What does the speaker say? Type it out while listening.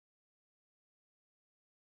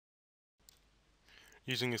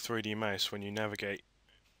Using a 3D mouse, when you navigate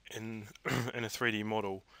in in a 3D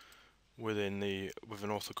model within with an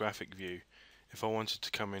orthographic view, if I wanted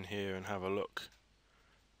to come in here and have a look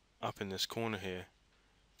up in this corner here,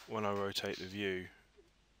 when I rotate the view,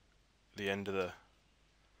 the end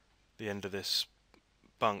of this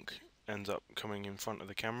bunk ends up coming in front of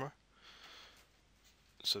the camera.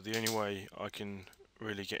 So the only way I can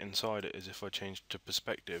really get inside it is if I change to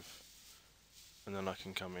perspective, and then I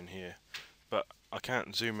can come in here. But I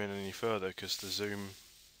can't zoom in any further because the zoom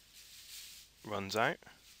runs out.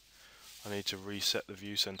 I need to reset the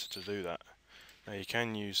view center to do that. Now you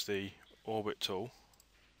can use the orbit tool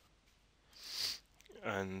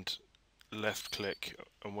and left click,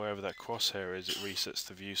 and wherever that crosshair is, it resets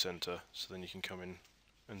the view center, so then you can come in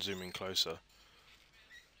and zoom in closer.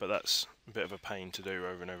 But that's a bit of a pain to do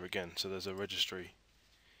over and over again, so there's a registry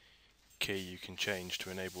key you can change to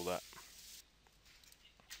enable that.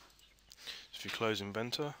 So if you close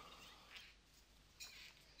Inventor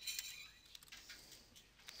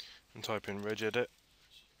and type in regedit,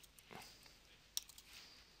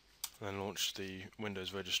 and then launch the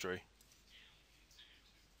Windows registry.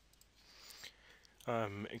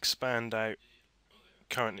 Expand out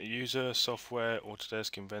current user, software,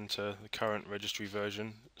 Autodesk Inventor, the current registry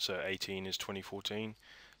version, so 18 is 2014,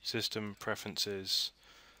 system preferences,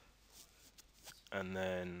 and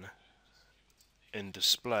then in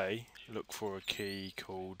display look for a key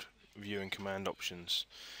called view and command options.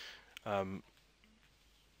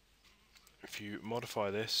 If you modify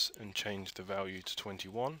this and change the value to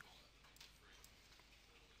 21,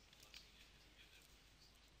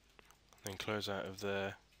 then close out of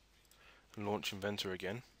there and launch Inventor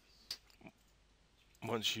again.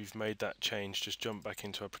 Once you've made that change, just jump back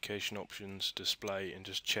into application options, display, and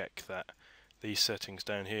just check that these settings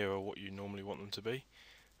down here are what you normally want them to be.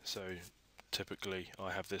 So typically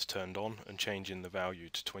I have this turned on, and changing the value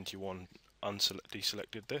to 21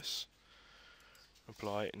 deselected this.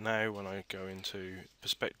 Apply. Now when I go into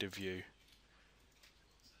perspective view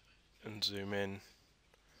and zoom in,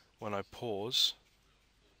 when I pause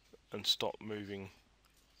and stop moving,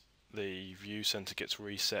 the view center gets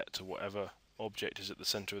reset to whatever object is at the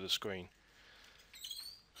center of the screen.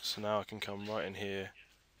 So now I can come right in here,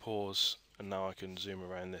 pause, and now I can zoom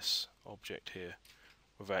around this object here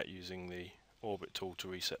without using the orbit tool to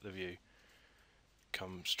reset the view.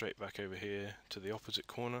 Come straight back over here to the opposite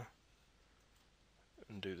corner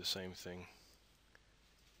and do the same thing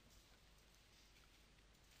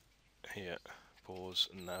here. Pause,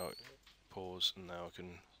 and now I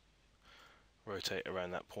can rotate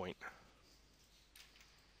around that point.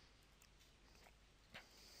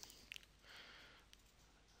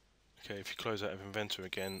 Okay, if you close out of Inventor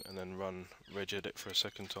again and then run regedit for a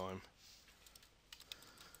second time,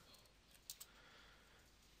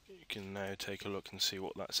 you can now take a look and see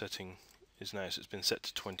what that setting is now. So it's been set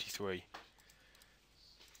to 23.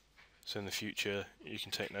 So in the future you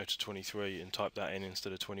can take note of 23 and type that in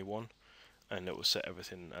instead of 21, and it will set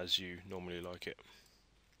everything as you normally like it.